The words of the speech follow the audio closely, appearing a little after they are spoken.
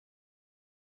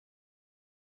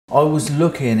I was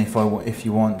looking, if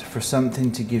you want, for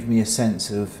something to give me a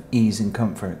sense of ease and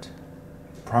comfort,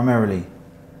 primarily.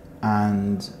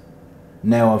 And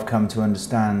now I've come to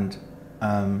understand,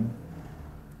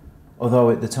 although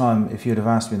at the time, if you'd have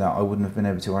asked me that, I wouldn't have been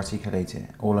able to articulate it.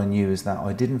 All I knew is that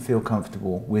I didn't feel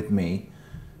comfortable with me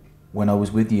when I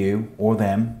was with you or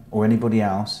them or anybody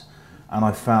else, and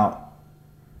I felt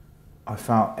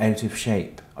out of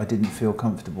shape. I didn't feel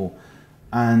comfortable.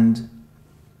 And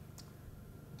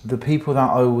the people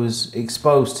that I was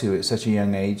exposed to at such a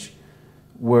young age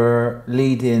were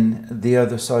leading the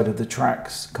other side of the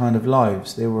tracks kind of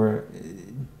lives. They were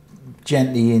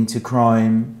gently into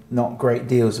crime, not great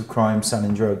deals of crime,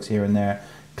 selling drugs here and there.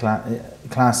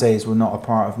 Class A's were not a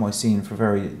part of my scene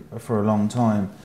for a long time.